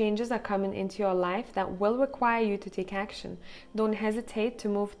important changes are coming into your life that will require you to take action. Don't hesitate to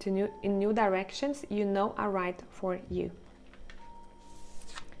move to in new directions you know are right for you.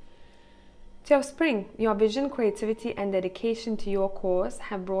 2 of Spring, your vision, creativity, and dedication to your cause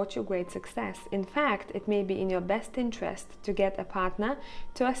have brought you great success. In fact, it may be in your best interest to get a partner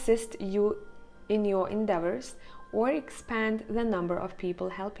to assist you in your endeavors or expand the number of people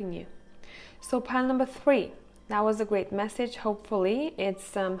helping you. So pile number 3, that was a great message. Hopefully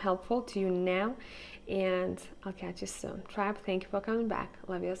it's helpful to you now, and I'll catch you soon. Tribe, thank you for coming back.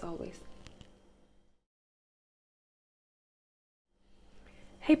 Love you as always.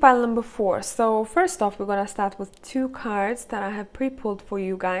 Hey, pile number 4. So first off, we're gonna start with 2 cards that I have pre-pulled for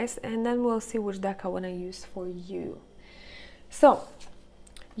you guys, and then we'll see which deck I want to use for you. So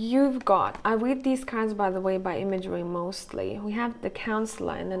you've got, I read these cards, by the way, by imagery mostly. We have the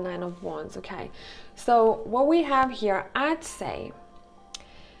Counselor and the 9 of Wands, okay? So what we have here, I'd say,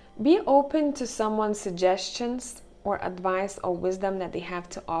 be open to someone's suggestions or advice or wisdom that they have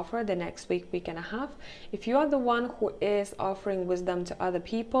to offer the next week, week and a half. If you are the one who is offering wisdom to other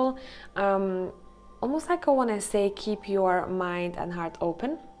people, almost like I want to say, keep your mind and heart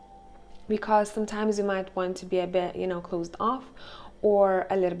open, because sometimes you might want to be a bit, you know, closed off or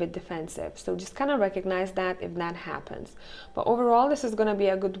a little bit defensive. So just kind of recognize that if that happens. But overall, this is going to be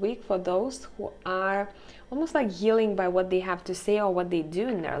a good week for those who are almost like healing by what they have to say or what they do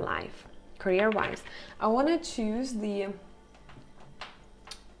in their life, career-wise. I want to choose the, 1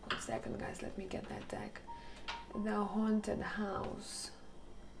 second guys, let me get that deck. The Haunted House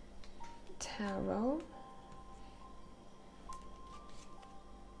Tarot.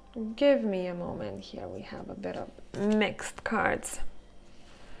 Give me a moment here. We have a bit of mixed cards.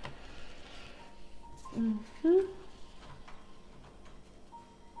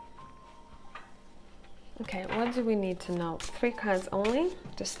 Okay, what do we need to know? 3 cards only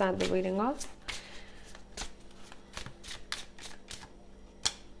to start the reading off.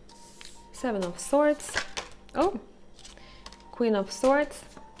 7 of Swords. Oh, Queen of Swords.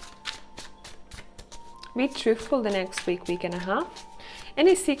 Be truthful the next week, week and a half.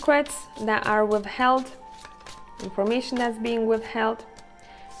 Any secrets that are withheld, information that's being withheld,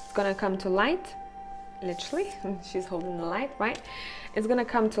 it's gonna come to light. Literally, she's holding the light, right? It's gonna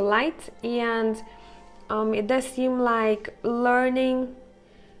come to light, and it does seem like learning,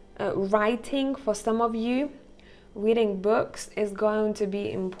 writing for some of you, reading books is going to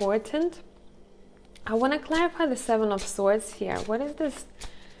be important. I want to clarify the 7 of Swords here. What is this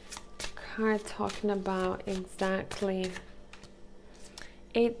card talking about exactly?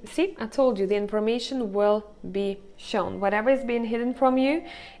 See, I told you, the information will be shown. Whatever is being hidden from you,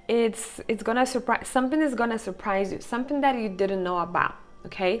 it's gonna surprise. Something is gonna surprise you. Something that you didn't know about.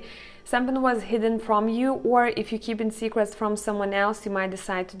 Okay, something was hidden from you, or if you keep in secrets from someone else, you might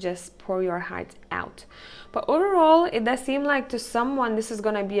decide to just pour your heart out. But overall, it does seem like to someone this is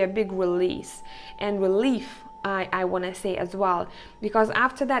gonna be a big release and relief I want to say as well, because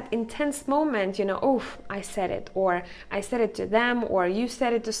after that intense moment, you know, oh, I said it, or I said it to them, or you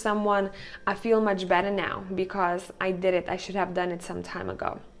said it to someone, I feel much better now because I did it. I should have done it some time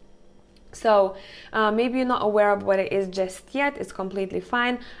ago. So maybe you're not aware of what it is just yet. It's completely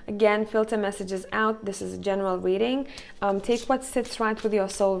fine. Again, filter messages out. This is a general reading. Take what sits right with your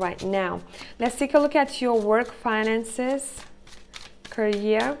soul right now. Let's take a look at your work, finances,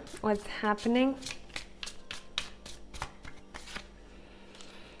 career, what's happening.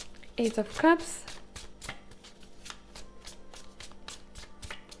 Eight of Cups.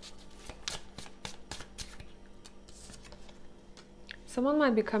 Someone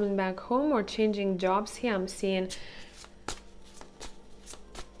might be coming back home or changing jobs here. I'm seeing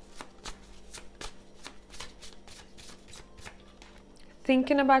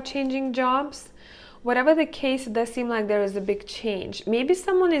thinking about changing jobs. Whatever the case, it does seem like there is a big change. Maybe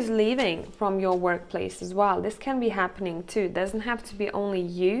someone is leaving from your workplace as well. This can be happening too. It doesn't have to be only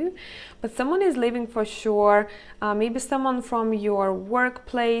you, but someone is leaving for sure. Maybe someone from your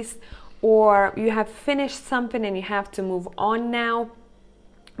workplace, or you have finished something and you have to move on now.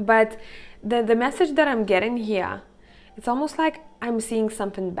 But the message that I'm getting here, it's almost like I'm seeing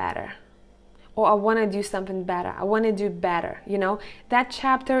something better. Or I want to do something better. I want to do better, you know. That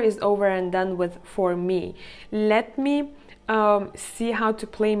chapter is over and done with for me. Let me see how to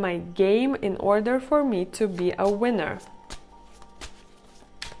play my game in order for me to be a winner.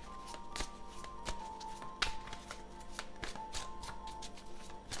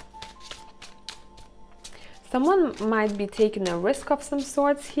 Someone might be taking a risk of some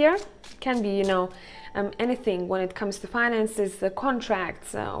sorts here. Can be, you know, anything when it comes to finances, the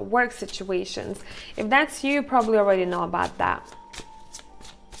contracts, work situations. If that's you, probably already know about that,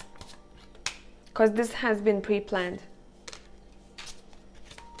 because this has been pre-planned.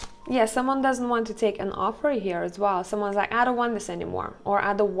 Yeah, someone doesn't want to take an offer here as well. Someone's like, I don't want this anymore, or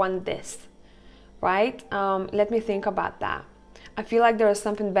I don't want this, right? Let me think about that. I feel like there is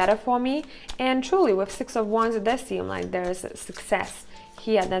something better for me. And truly, with Six of Wands, it does seem like there is a success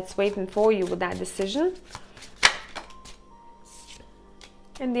here that's waiting for you with that decision.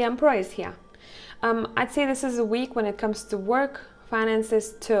 And the Emperor is here. I'd say this is a week when it comes to work,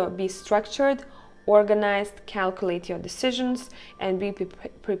 finances, to be structured, organized, calculate your decisions, and be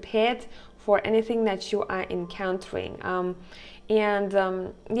prepared for anything that you are encountering.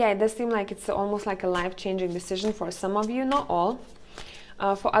 Yeah, it does seem like it's almost like a life-changing decision for some of you, not all.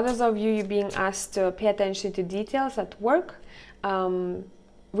 For others of you, you're being asked to pay attention to details at work,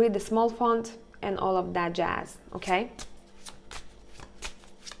 read the small font, and all of that jazz, okay?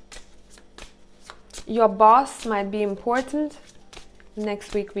 Your boss might be important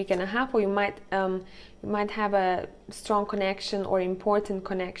next week, week and a half, or you might have a strong connection or important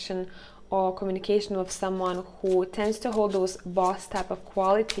connection or communication with someone who tends to hold those boss type of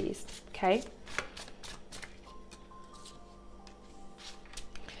qualities, okay?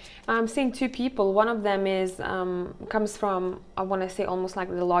 I'm seeing two people. One of them is comes from, I want to say, almost like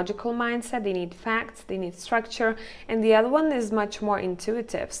the logical mindset. They need facts, they need structure, and the other one is much more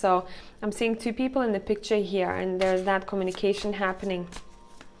intuitive. So I'm seeing two people in the picture here, and there's that communication happening.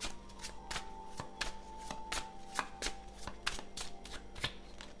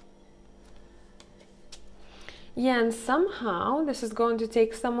 Yeah, and somehow this is going to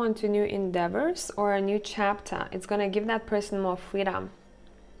take someone to new endeavors or a new chapter. It's going to give that person more freedom.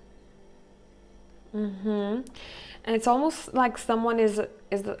 And it's almost like someone is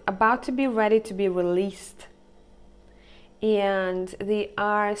about to be ready to be released, and they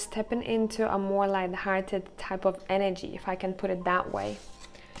are stepping into a more light-hearted type of energy, if I can put it that way.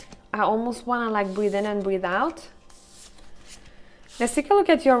 I almost want to like breathe in and breathe out. Let's take a look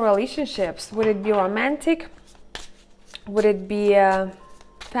at your relationships. Would it be romantic? Would it be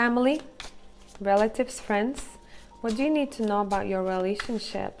family, relatives, friends? What do you need to know about your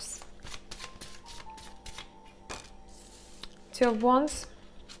relationships? Two of Wands.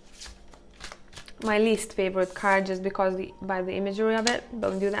 My least favorite card, just because by the imagery of it.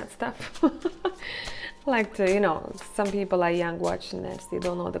 Don't do that stuff. I like to, you know, some people are young watching this. They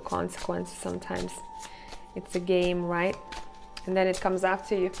don't know the consequences sometimes. It's a game, right? And then it comes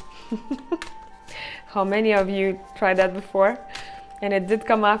after you. How many of you tried that before? And it did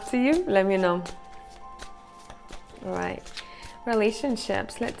come after you? Let me know. All right.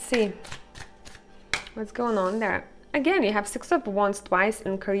 Relationships. Let's see. What's going on there? Again, you have Six of Wands twice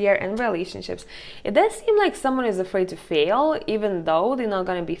in career and relationships. It does seem like someone is afraid to fail, even though they're not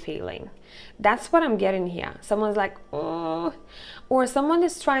going to be failing. That's what I'm getting here. Someone's like, oh, or someone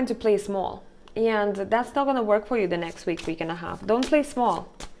is trying to play small. And that's not going to work for you the next week, week and a half. Don't play small.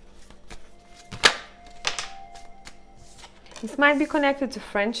 This might be connected to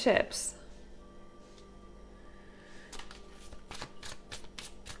friendships.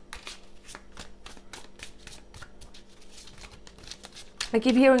 I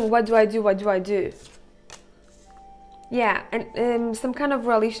keep hearing, what do I do? What do I do? Yeah, and some kind of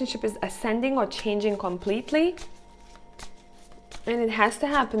relationship is ascending or changing completely. And it has to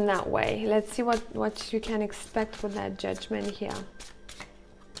happen that way. Let's see what you can expect with that Judgment here.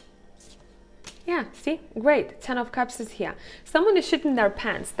 Yeah, see? Great. 10 of Cups is here. Someone is shitting their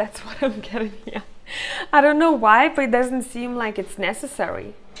pants. That's what I'm getting here. I don't know why, but it doesn't seem like it's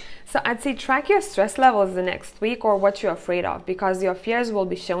necessary. So I'd say track your stress levels the next week, or what you're afraid of, because your fears will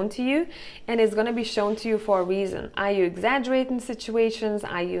be shown to you, and it's going to be shown to you for a reason. Are you exaggerating situations?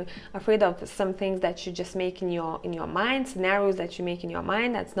 Are you afraid of some things that you just make in your mind, scenarios that you make in your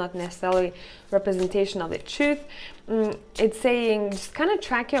mind that's not necessarily representation of the truth? It's saying just kind of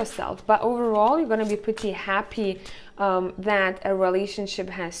track yourself, but overall you're going to be pretty happy that a relationship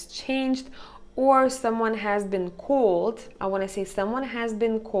has changed, or someone has been called. I want to say someone has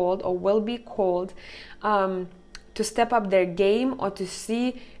been called or will be called to step up their game, or to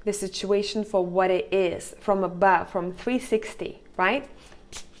see the situation for what it is from above, from 360, right?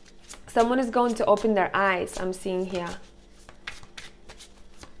 Someone is going to open their eyes, I'm seeing here.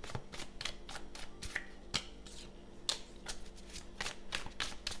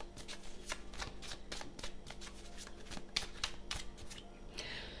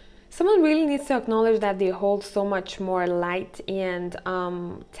 Someone really needs to acknowledge that they hold so much more light and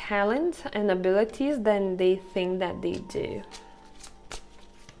talent and abilities than they think that they do.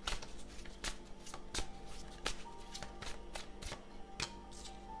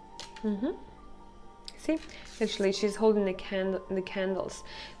 See, literally she's holding the candles.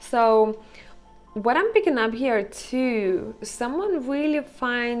 So what I'm picking up here too, someone really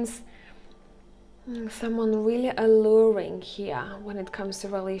finds someone really alluring here when it comes to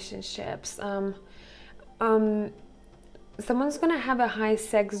relationships. Someone's gonna have a high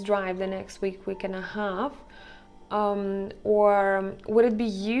sex drive the next week and a half, or would it be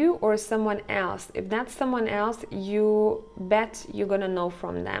you or someone else? If that's someone else, you bet you're gonna know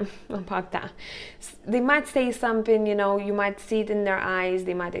from them about that. They might say something, you know, you might see it in their eyes,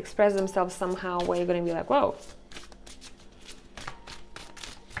 they might express themselves somehow where you're gonna be like, whoa.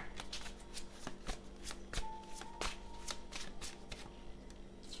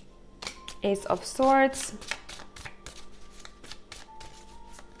 Ace of Swords.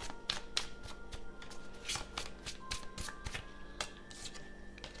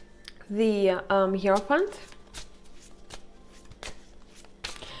 The Hierophant.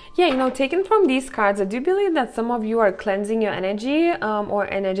 Yeah, you know, taken from these cards, I do believe that some of you are cleansing your energy or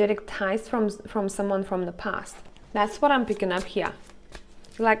energetic ties from someone from the past. That's what I'm picking up here.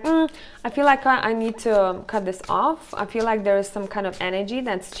 Like, I feel like I need to cut this off. I feel like there is some kind of energy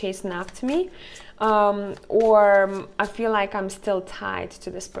that's chasing after me, or I feel like I'm still tied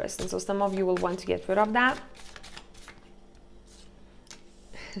to this person. So some of you will want to get rid of that.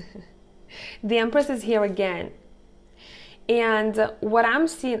 The Empress is here again. And what I'm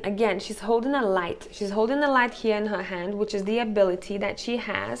seeing, again, she's holding a light. She's holding a light here in her hand, which is the ability that she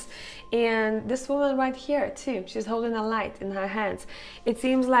has. And this woman right here too, she's holding a light in her hands. It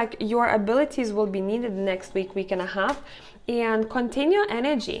seems like your abilities will be needed next week and a half. And contain your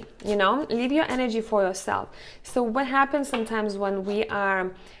energy, you know, leave your energy for yourself. So what happens sometimes when we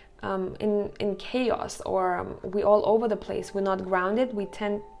are in chaos, or we all over the place, we're not grounded, we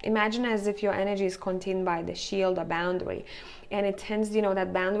tend, imagine as if your energy is contained by the shield or boundary, and it tends, you know,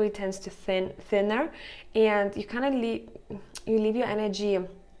 that boundary tends to thinner, and you kind of leave your energy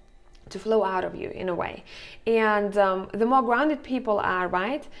to flow out of you in a way. And the more grounded people are,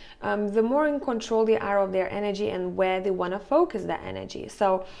 right, the more in control they are of their energy and where they want to focus that energy.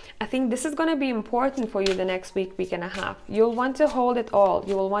 So I think this is going to be important for you the next week and a half. You'll want to hold it all.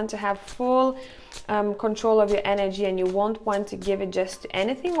 You will want to have full control of your energy, and you won't want to give it just to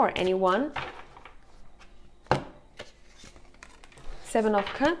anything or anyone. 7 of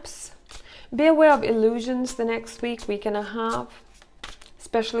Cups. Be aware of illusions the next week and a half,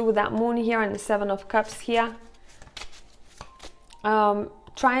 especially with that moon here and the 7 of Cups here.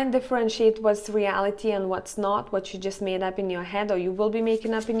 Try and differentiate what's reality and what's not, what you just made up in your head, or you will be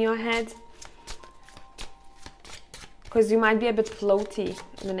making up in your head. Because you might be a bit floaty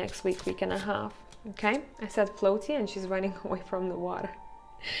in the next week and a half. Okay, I said floaty and she's running away from the water.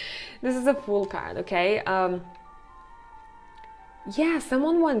 This is a Fool card, okay? Yeah,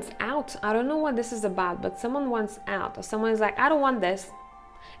 someone wants out. I don't know what this is about, but someone wants out, or someone's like, I don't want this.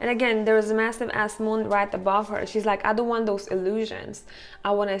 And again, there is a massive ass moon right above her. She's like, I don't want those illusions.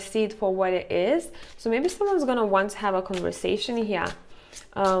 I want to see it for what it is. So maybe someone's going to want to have a conversation here.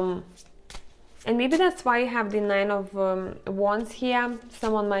 And maybe that's why you have the 9 of Wands here.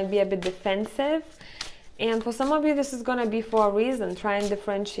 Someone might be a bit defensive. And for some of you, this is going to be for a reason. Try and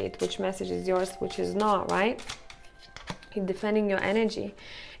differentiate which message is yours, which is not, right? You're defending your energy.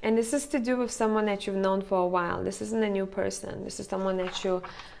 And this is to do with someone that you've known for a while. This isn't a new person. This is someone that you,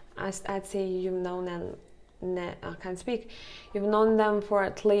 I'd say you've known them, I can't speak. You've known them for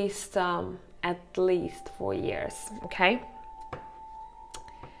at least 4 years, okay?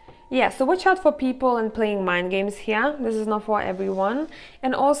 Yeah, so watch out for people and playing mind games here. This is not for everyone.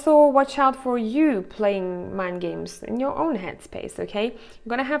 And also watch out for you playing mind games in your own headspace, okay? You're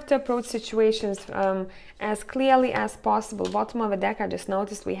going to have to approach situations as clearly as possible. Bottom of the deck, I just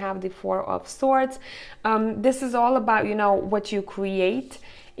noticed we have the 4 of Swords. This is all about, you know, what you create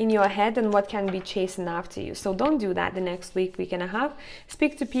in your head and what can be chasing after you. So don't do that the next week, week and a half.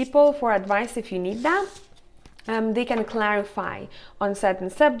 Speak to people for advice if you need that. They can clarify on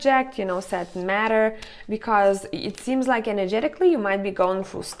certain subject, you know, certain matter, because it seems like energetically you might be going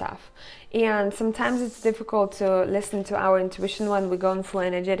through stuff. And sometimes it's difficult to listen to our intuition when we're going through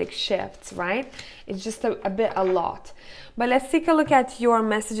energetic shifts, right? It's just a lot. But let's take a look at your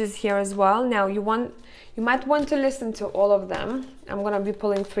messages here as well. Now you might want to listen to all of them. I'm going to be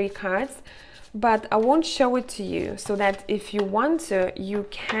pulling 3 cards. But I won't show it to you, so that if you want to, you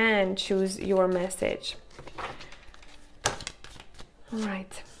can choose your message. All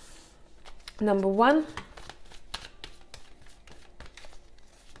right, number 1,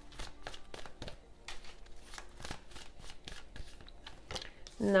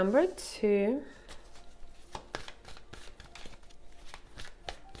 number 2,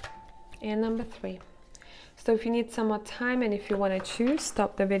 and number 3. So if you need some more time and if you want to choose,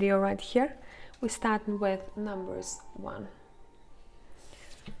 stop the video right here. We're starting with numbers 1.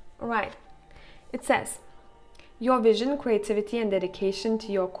 All right, it says, your vision, creativity, and dedication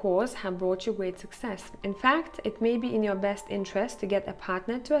to your cause have brought you great success. In fact, it may be in your best interest to get a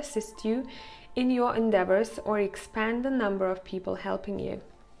partner to assist you in your endeavors or expand the number of people helping you.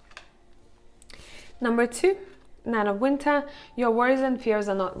 Number 2, 9 of Winter, your worries and fears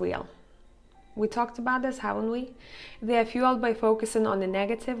are not real. We talked about this, haven't we? They are fueled by focusing on the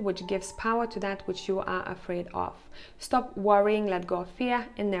negative, which gives power to that which you are afraid of. Stop worrying, let go of fear,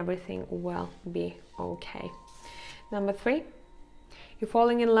 and everything will be okay. Number 3, you're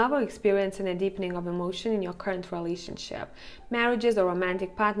falling in love or experiencing a deepening of emotion in your current relationship. Marriages or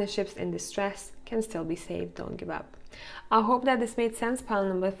romantic partnerships in distress can still be saved. Don't give up. I hope that this made sense, pile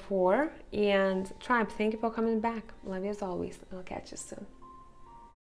number 4. And Tribe, thank you for coming back. Love you as always. I'll catch you soon.